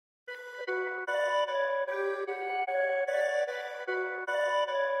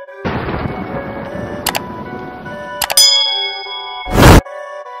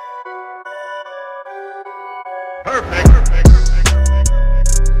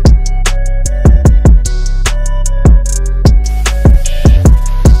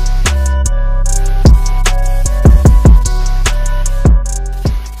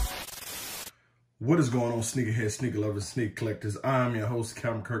Sneakerheads, sneaker lovers, sneaker collectors. I'm your host,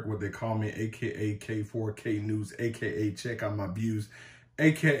 Captain Kirk, what they call me, aka K4K News, aka check out my views,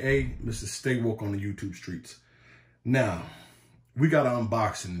 aka Mr. Stay Woke on the YouTube streets. Now, we got an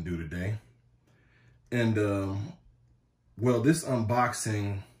unboxing to do today. And, well, this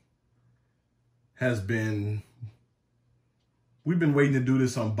unboxing has been, we've been waiting to do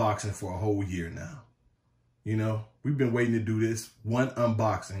this unboxing for a whole year now. You know, we've been waiting to do this one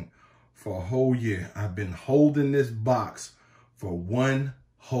unboxing for a whole year. I've been holding this box for one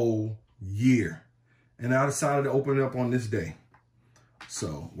whole year. And I decided to open it up on this day.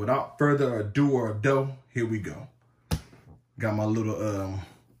 So without further ado or ado, here we go. Got my little,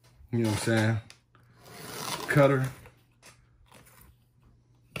 you know what I'm saying, cutter.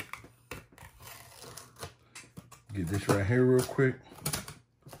 Get this right here real quick.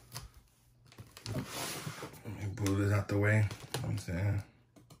 Pull this out the way, you know what I'm saying?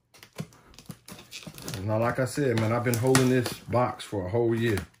 Now, like I said, man, I've been holding this box for a whole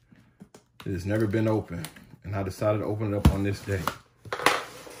year. It has never been open, and I decided to open it up on this day.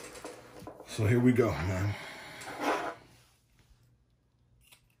 So here we go, man.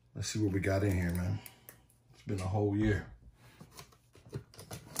 Let's see what we got in here, man. It's been a whole year.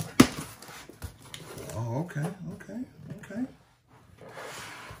 Oh, okay.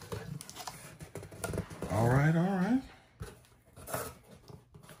 All right.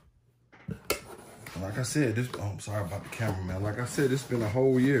 Like I said, I'm sorry about the camera, man. Like I said, it's been a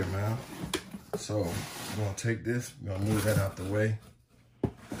whole year, man. So I'm gonna take this, I'm gonna move that out the way.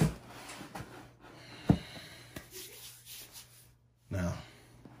 Now,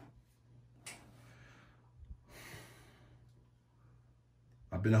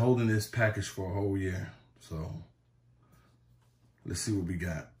 I've been holding this package for a whole year. So let's see what we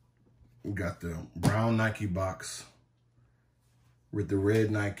got. We got the brown Nike box with the red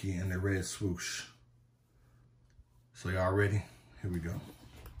Nike and the red swoosh. So y'all ready? Here we go.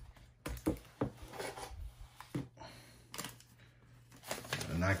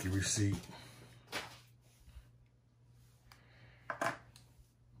 The Nike receipt.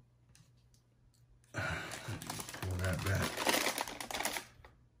 Pull that back.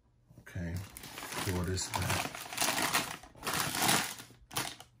 Okay, pull this back.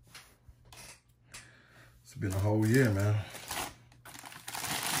 It's been a whole year, man.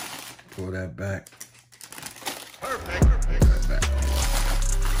 Pull that back. Perfect. Pull that back.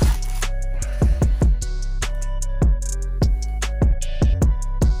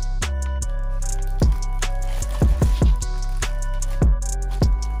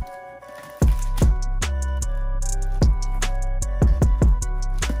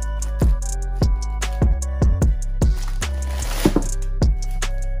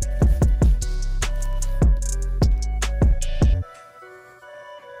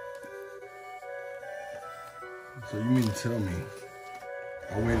 So you mean to tell me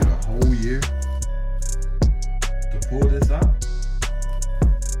I waited a whole year to pull this out?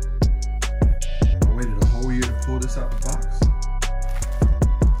 I waited a whole year to pull this out the box.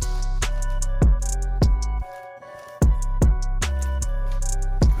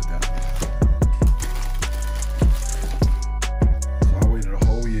 So I waited a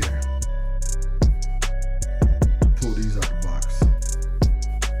whole year to pull these out the box.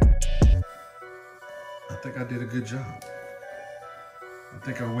 I think I did a good job. I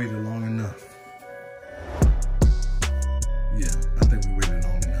think I waited long enough. Yeah, I think we waited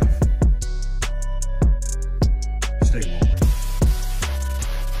long enough.